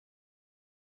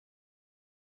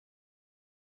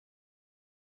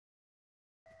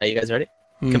Are you guys ready?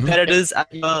 Mhm. Competitors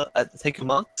take your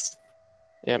marks.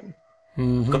 Yep.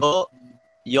 Mhm. Go,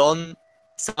 yon,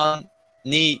 san,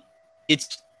 ni,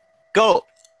 ich, go.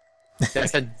 I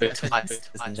said go twice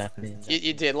in Japanese.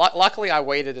 You did. Luckily, I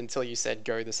waited until you said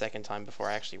go the second time before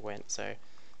I actually went, so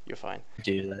you're fine.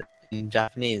 Do that. In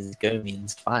Japanese, go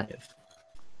means 5.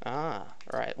 Ah,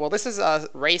 right. Well, this is a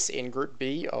race in Group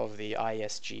B of the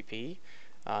ISGP.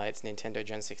 It's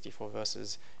Nintendogen64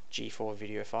 versus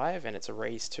g4video5, and it's a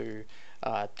race to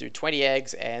do 20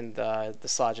 eggs and the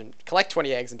sergeant collect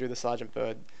 20 eggs and do the Sergeant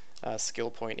Byrd skill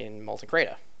point in Molten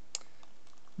Crater.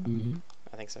 Mhm.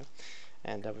 I think so.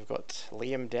 And we've got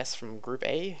Liam Des from Group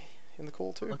A in the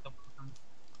call too.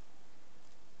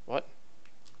 What?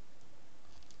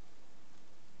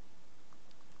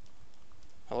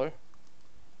 Hello?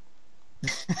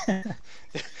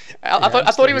 I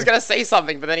thought he was gonna say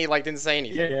something, but then he like didn't say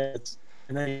anything. Yeah,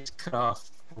 and then he's cut off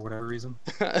for whatever reason.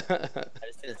 I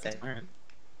just didn't say.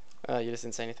 Alright. You just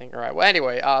didn't say anything. All right. Well,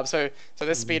 anyway, so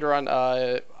this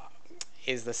speedrun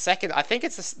is the second. I think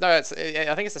it's I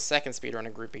think it's the second speedrun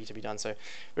in Group B to be done. So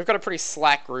we've got a pretty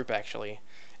slack group actually,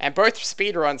 and both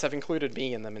speedruns have included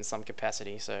me in them in some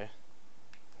capacity. So,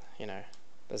 you know,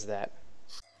 there's that.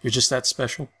 You're just that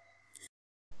special.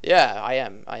 Yeah, I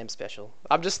am. I am special.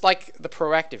 I'm just like the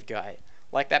proactive guy,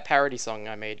 like that parody song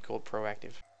I made called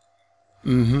Proactive.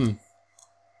 Mm-hmm.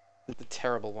 The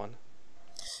terrible one.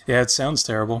 Yeah, it sounds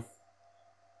terrible.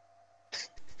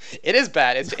 It is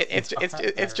bad.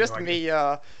 It's just me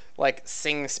like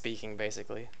speaking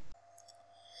basically.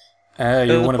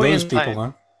 You're one of those people, time,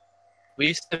 huh? We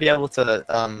used to be able to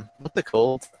what's it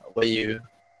called? Where you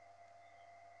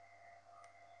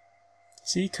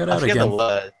See, cut I out forget again. the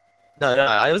word. No,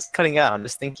 I was cutting out. I'm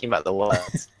just thinking about the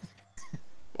words.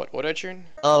 What, auto-tune?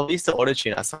 Oh, we used to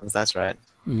auto-tune our songs. That's right.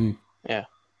 Mm. Yeah.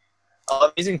 Oh,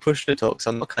 I'm using push to talk, so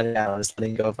I'm not cutting out. I'm just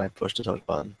letting go of my push to talk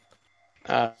button.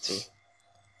 See.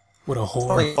 What a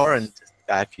Something whore. foreign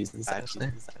Skype uses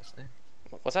actually.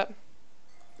 What's that?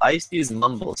 I used to use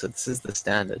Mumble, so this is the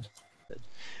standard.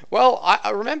 Well,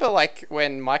 I remember like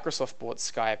when Microsoft bought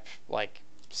Skype like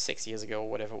 6 years ago or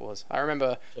whatever it was. I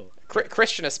remember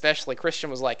Christian especially. Christian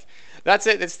was like, "That's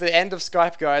it. It's the end of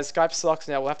Skype, guys. Skype sucks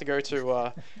now. We'll have to go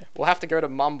to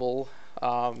Mumble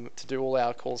to do all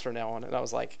our calls from now on." And I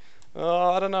was like,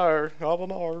 "Oh, I don't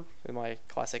know." In my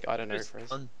classic "I don't know" phrase.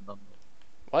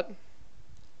 What? You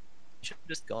should have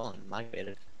just gone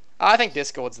migrated. I think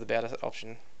Discord's the better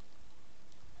option.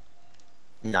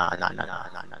 Nah.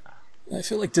 I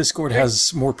feel like Discord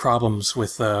has more problems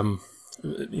with,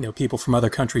 people from other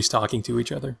countries talking to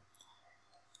each other.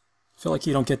 I feel like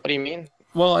you don't get... What do you mean?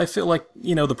 Well, I feel like,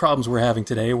 the problems we're having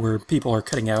today where people are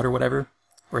cutting out or whatever.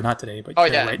 Or not today, but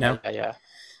right now. Yeah.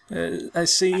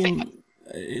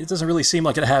 It doesn't really seem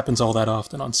like it happens all that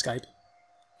often on Skype.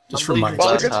 Just from my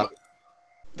Well, experience.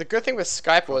 the good thing with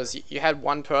Skype was you had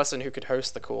one person who could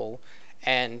host the call,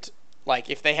 and like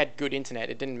if they had good internet,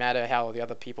 it didn't matter how the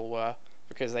other people were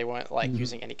because they weren't like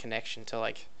using any connection to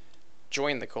like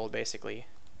join the call basically.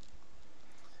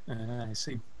 I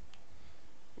see.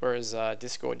 Whereas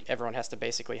Discord, everyone has to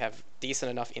basically have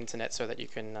decent enough internet so that you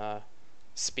can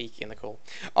speak in the call.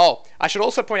 Oh, I should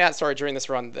also point out, sorry, during this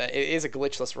run, that it is a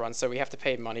glitchless run, so we have to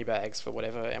pay money bags for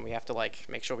whatever, and we have to like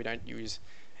make sure we don't use.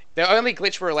 The only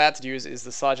glitch we're allowed to use is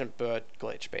the Sergeant Byrd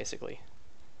glitch, basically.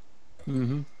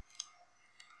 Mm-hmm.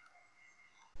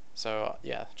 So,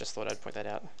 yeah, just thought I'd point that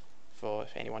out for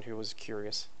anyone who was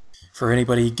curious. For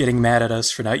anybody getting mad at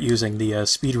us for not using the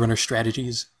speedrunner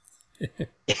strategies.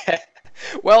 Yeah.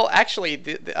 Well,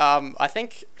 actually, I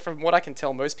think from what I can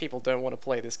tell, most people don't want to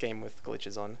play this game with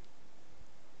glitches on.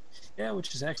 Yeah,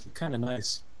 which is actually kind of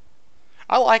nice.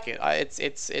 I like it.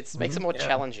 It makes it more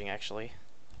challenging, actually.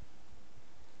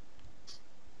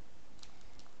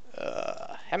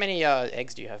 How many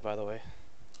eggs do you have, by the way?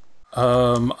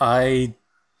 I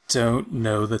don't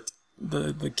know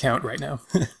the count right now.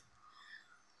 Okay.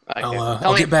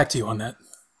 I'll get back to you on that.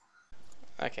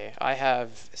 Okay, I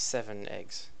have 7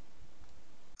 eggs.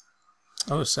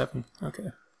 Oh, 7.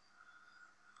 Okay.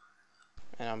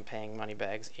 And I'm paying money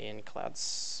bags in Cloud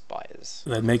Spires.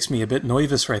 That makes me a bit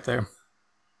nervous right there.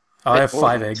 I have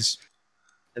 5 eggs.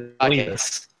 Okay.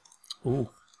 Ooh.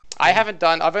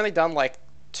 I've only done like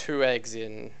 2 eggs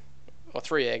in, or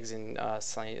 3 eggs in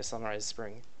Sunrise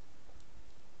Spring.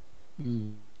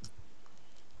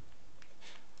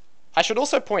 I should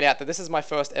also point out that this is my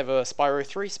first ever Spyro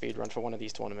 3 speedrun for one of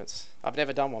these tournaments. I've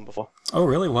never done one before. Oh,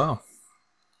 really? Wow.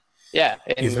 Yeah,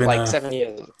 in like 7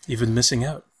 years. You've been missing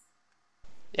out.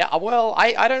 Yeah, well,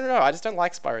 I don't know. I just don't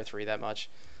like Spyro 3 that much.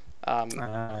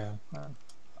 I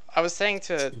was saying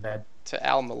to to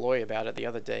Al Malloy about it the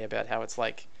other day, about how it's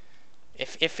like,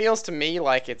 it feels to me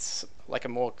like it's like a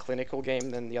more clinical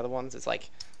game than the other ones. It's like,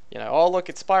 you know, oh look,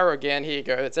 it's Spyro again. Here you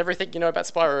go. It's everything you know about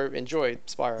Spyro. Enjoy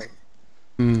Spyro.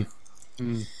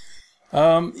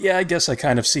 Yeah, I guess I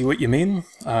kind of see what you mean.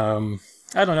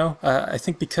 I don't know. I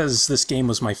think because this game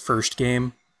was my first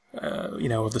game, you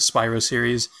know, of the Spyro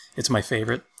series, it's my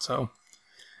favorite. So,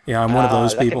 yeah, I'm one of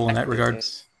those people in that regard.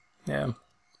 Yeah.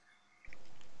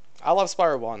 I love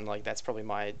Spyro 1. Like, that's probably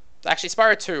my... Actually,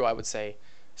 Spyro 2, I would say.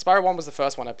 Spyro 1 was the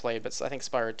first one I played, but I think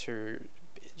Spyro 2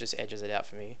 just edges it out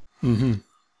for me. Mm-hmm.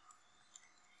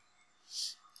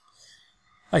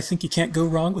 I think you can't go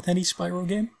wrong with any Spyro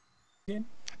game.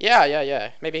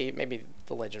 Yeah. Maybe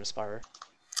The Legend of Spyro.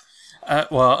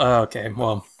 Okay.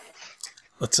 Well,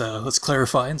 let's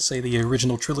clarify and say the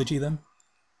original trilogy then.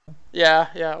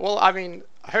 Yeah. Well, I mean,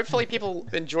 hopefully people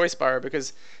enjoy Spyro,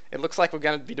 because it looks like we're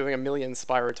going to be doing 1 million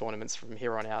Spyro tournaments from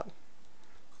here on out.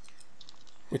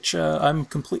 Which I'm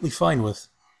completely fine with.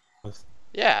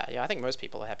 Yeah, I think most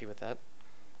people are happy with that.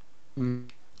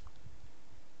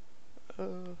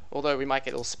 Although we might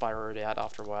get all Spyro'd out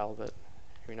after a while, but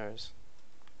who knows.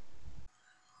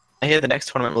 I hear the next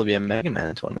tournament will be a Mega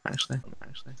Man tournament, actually.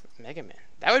 Mega Man.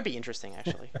 That would be interesting,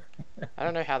 actually. I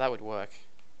don't know how that would work.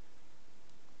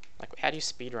 Like, how do you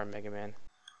speedrun Mega Man?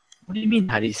 What do you mean,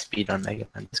 how do you speedrun Mega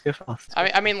Man? Let's go fast.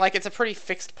 I mean, like, it's a pretty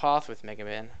fixed path with Mega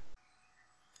Man.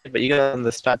 But you got the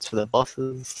stats for the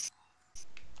bosses.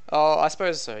 Oh, I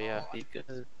suppose so, yeah. Be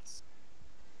good.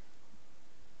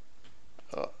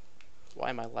 Oh, why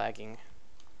am I lagging?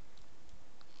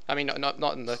 I mean,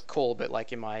 not in the call, but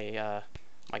like in my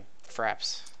my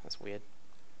fraps. That's weird.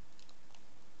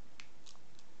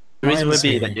 The reason would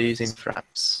be that you're using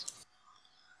fraps.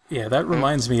 Yeah, that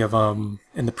reminds me of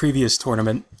in the previous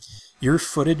tournament, your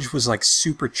footage was like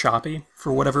super choppy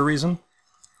for whatever reason.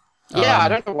 Yeah, I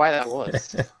don't know why that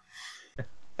was.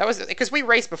 That was because we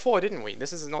raced before, didn't we?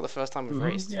 This is not the first time we've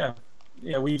raced. Yeah,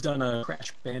 we've done a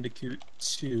Crash Bandicoot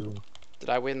 2. Did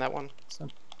I win that one? So,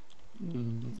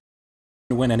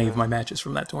 win any of my matches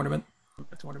from that tournament.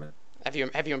 Have you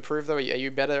improved though? Are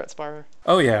you better at Spyro?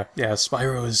 Oh yeah.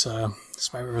 Spyro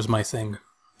is my thing.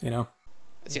 You know.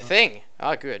 It's your thing.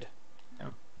 Ah, good.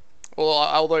 Yeah. Well,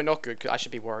 although not good, 'cause I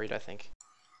should be worried, I think.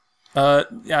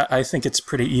 Yeah, I think it's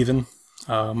pretty even.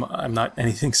 I'm not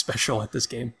anything special at this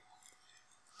game,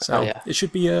 so it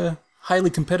should be highly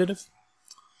competitive.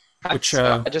 Which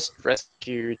I just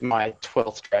rescued my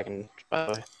 12th dragon, by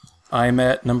the way. I'm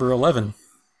at number 11.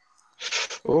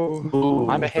 Ooh,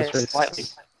 I'm ahead slightly.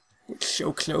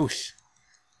 So close.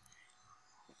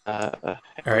 All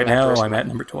right, now I'm at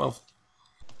number 12.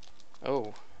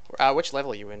 Oh, which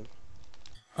level are you in?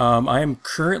 I am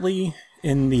currently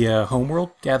in the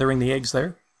homeworld, gathering the eggs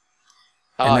there.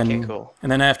 Oh, and then, okay, cool.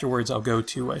 And then afterwards, I'll go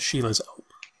to Sheila's Alp.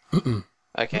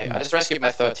 Okay, I just rescued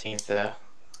my 13th there.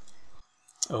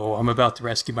 Oh, I'm about to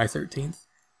rescue my 13th.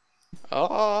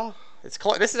 Oh, it's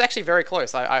close. This is actually very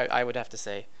close. I would have to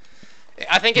say.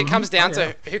 I think it comes down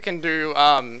to who can do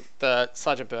the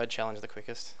Sergeant Byrd challenge the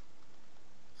quickest.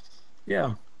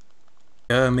 Yeah.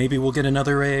 Maybe we'll get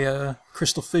another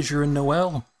Crystal Fissure and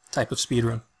Noel type of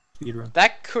speedrun.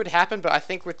 That could happen, but I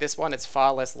think with this one it's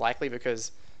far less likely,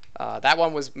 because that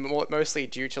one was mostly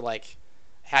due to like,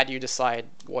 how do you decide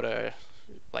what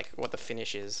the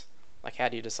finish is? Like, how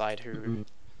do you decide who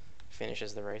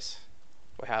finishes the race,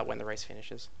 or when the race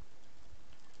finishes?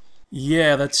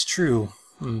 Yeah, that's true.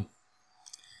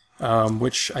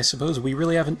 Which I suppose we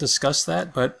really haven't discussed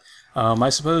that, but I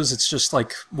suppose it's just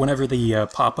like whenever the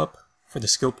pop-up for the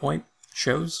skill point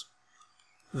shows.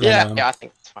 Then, yeah, I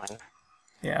think it's fine.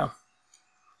 Yeah.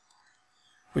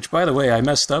 Which, by the way, I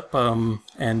messed up,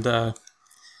 and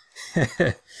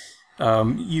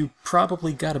you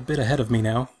probably got a bit ahead of me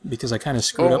now, because I kind of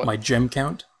screwed up my gem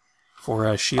count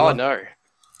for Sheila. Oh, no.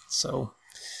 So,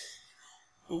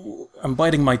 I'm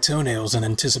biting my toenails in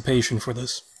anticipation for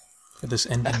this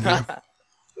ending here.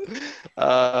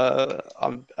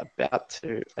 I'm about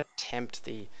to attempt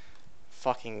the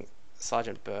fucking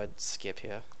Sergeant Byrd skip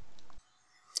here.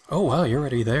 Oh, wow, you're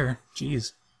already there.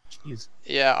 Jeez.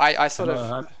 Yeah, I sort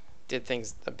of did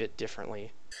things a bit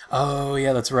differently. Oh,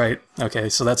 yeah, that's right. Okay,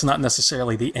 so that's not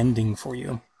necessarily the ending for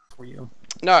you.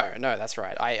 No, that's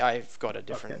right. I've got a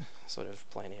different sort of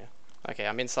plan here. Okay,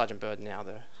 I'm in Sergeant Byrd now,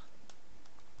 though.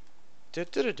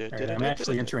 Right, I'm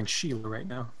actually entering Sheila right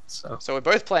now. So we're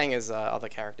both playing as other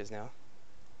characters now.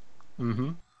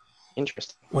 Mm-hmm.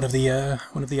 Interesting. One of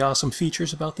the awesome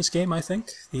features about this game, I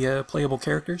think, the playable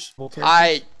characters.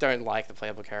 I don't like the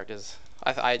playable characters.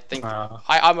 I think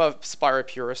I'm a Spyro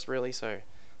purist, really. So,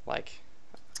 like.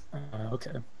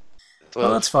 Okay.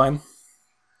 Well, that's fine.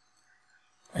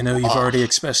 I know you've already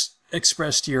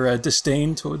expressed your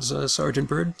disdain towards Sergeant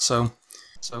Byrd, so.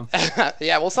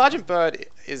 Yeah, well, Sergeant Byrd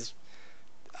is,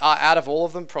 out of all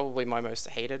of them, probably my most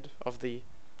hated of the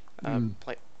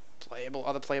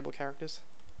other playable characters.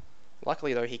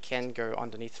 Luckily, though, he can go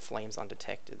underneath flames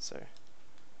undetected, so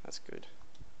that's good.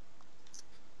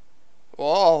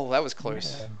 Whoa, that was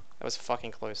close. Yeah. That was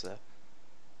fucking close there.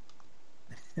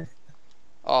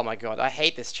 Oh my god, I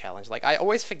hate this challenge. Like, I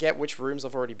always forget which rooms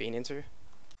I've already been into.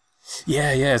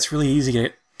 Yeah, it's really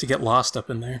easy to get lost up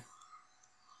in there.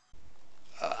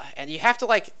 And you have to,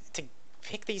 like, to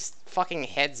pick these fucking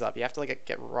heads up, you have to, like,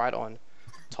 get right on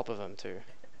top of them, too.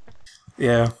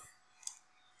 Yeah.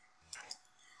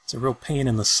 It's a real pain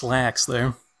in the slacks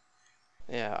there.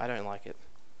 Yeah, I don't like it.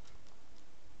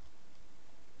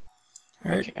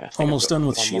 Alright, okay, almost done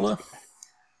with Sheila.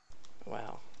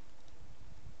 Wow.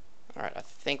 Alright, I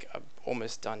think I'm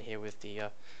almost done here with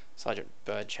the Sergeant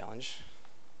Byrd challenge.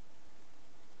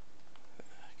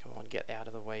 Come on, get out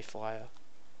of the way, flyer.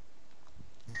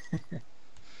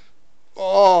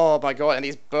 Oh my god, and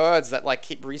these birds that like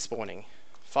keep respawning.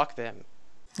 Fuck them.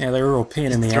 Yeah, they're a real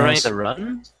pain in the ass. The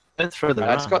run? Let's throw the run.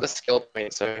 I just got the skill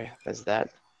point, so there's that.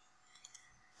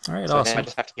 Alright, so awesome. Now I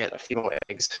just have to get a few more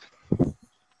eggs.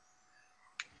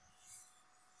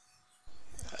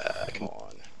 Come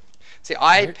on. See,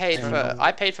 I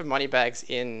paid for money bags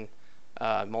in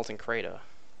Molten Crater.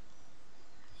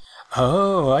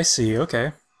 Oh, I see.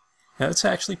 Okay, that's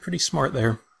actually pretty smart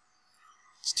there.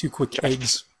 It's 2 quick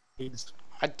eggs.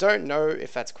 I don't know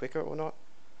if that's quicker or not.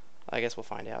 I guess we'll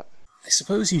find out. I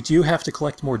suppose you do have to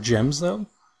collect more gems, though.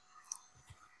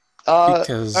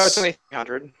 Because it's only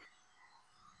 300.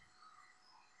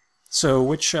 So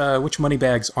which money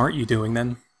bags aren't you doing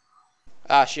then?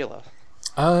 Sheila.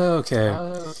 Oh, okay.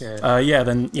 Yeah,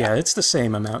 then it's the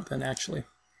same amount then actually.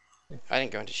 I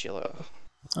didn't go into Sheila.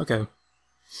 Okay.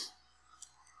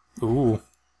 Ooh.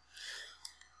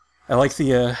 I like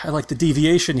the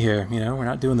deviation here. You know, we're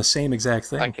not doing the same exact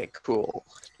thing. Okay, cool.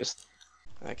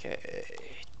 Okay,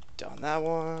 done that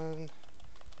one.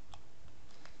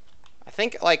 I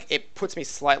think like it puts me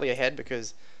slightly ahead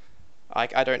because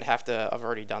I don't have to. I've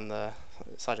already done the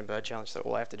Sergeant Byrd challenge, so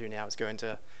all I have to do now is go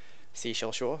into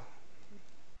Seashell Shore.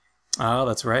 Oh,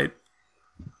 that's right.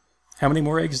 How many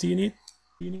more eggs do you need?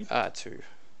 2.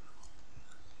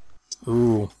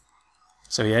 Ooh.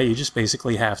 So yeah, you just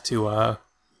basically have to.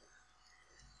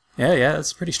 Yeah,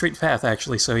 that's a pretty straight path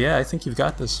actually. So yeah, I think you've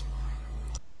got this.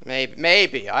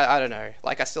 Maybe. I don't know.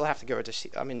 Like I still have to go into.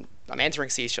 I'm entering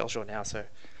Seashell Shore now, so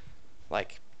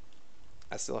like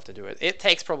I still have to do it. It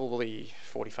takes probably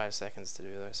 45 seconds to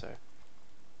do though. So,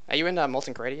 are you in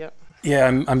Molten Crater yet? Yeah,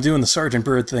 I'm doing the Sergeant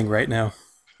Byrd thing right now.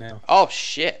 Oh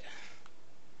shit.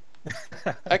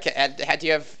 Okay, and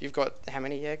you've got how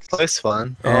many eggs? Close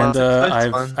one. And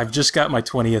I've just got my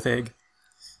 20th egg.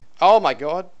 Oh my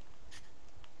god.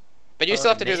 But you still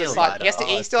have to do the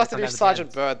you still have to do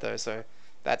Sergeant Byrd though, so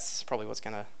that's probably what's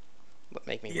gonna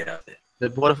make me. Yeah.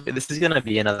 But what if this is gonna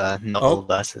be another novel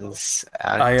versus?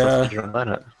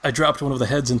 I dropped one of the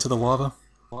heads into the lava.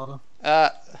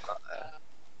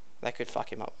 That could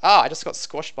fuck him up. I just got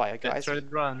squashed by a guy.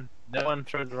 Run. No one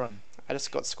tried to run. I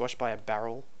just got squashed by a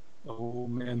barrel. Oh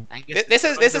man. This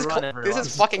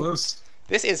is fucking close.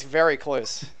 This is very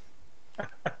close.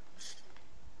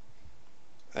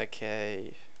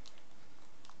 Okay.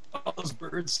 All those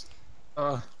birds.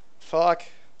 Fuck.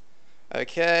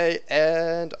 Okay,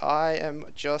 and I am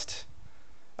just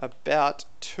about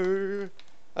to.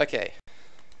 Okay.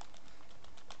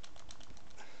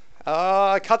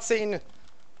 Cutscene.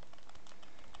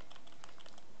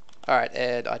 Alright,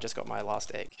 and I just got my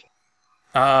last egg.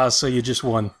 So you just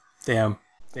won. Damn.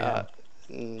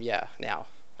 Yeah, now.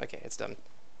 Okay, it's done.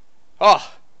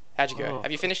 Oh! How'd you go?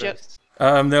 Have you finished yet?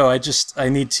 No, I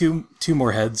need two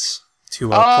more heads to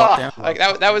plop down.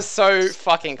 Okay, that was so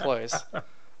fucking close.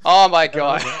 Oh my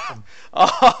god.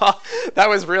 Oh, that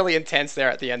was really intense there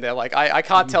at the end there. Like, I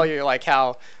can't tell you, like,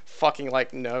 how fucking,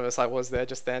 like, nervous I was there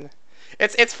just then.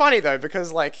 It's funny, though,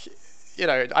 because, like, you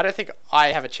know, I don't think I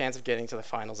have a chance of getting to the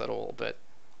finals at all, but,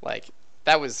 like,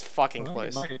 that was fucking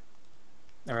close.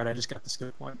 Alright, I just got the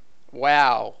skill point.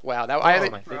 Wow. That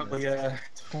probably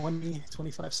 20,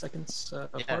 25 seconds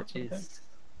apart.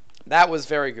 That was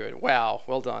very good. Wow,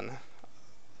 well done.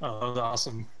 Oh, that was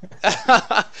awesome.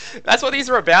 That's what these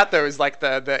are about, though, is like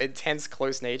the intense,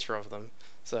 close nature of them.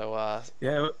 So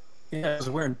yeah, I was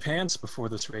wearing pants before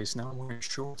this race. Now I'm wearing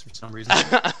shorts for some reason.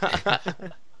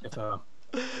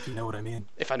 If you know what I mean.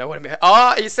 If I know what I mean.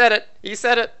 Oh, he said it. He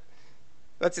said it.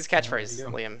 That's his catchphrase,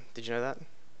 Liam. Did you know that?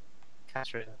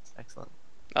 Catchphrase. Excellent.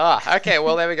 Okay.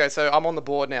 Well, there we go. So I'm on the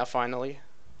board now, finally.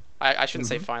 I shouldn't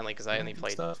say finally, because I only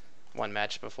played one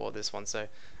match before this one. So,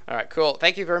 all right, cool.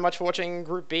 Thank you very much for watching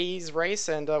Group B's race,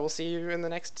 and we'll see you in the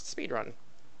next speedrun.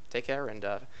 Take care, and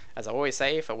as I always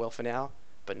say, farewell for now,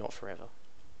 but not forever.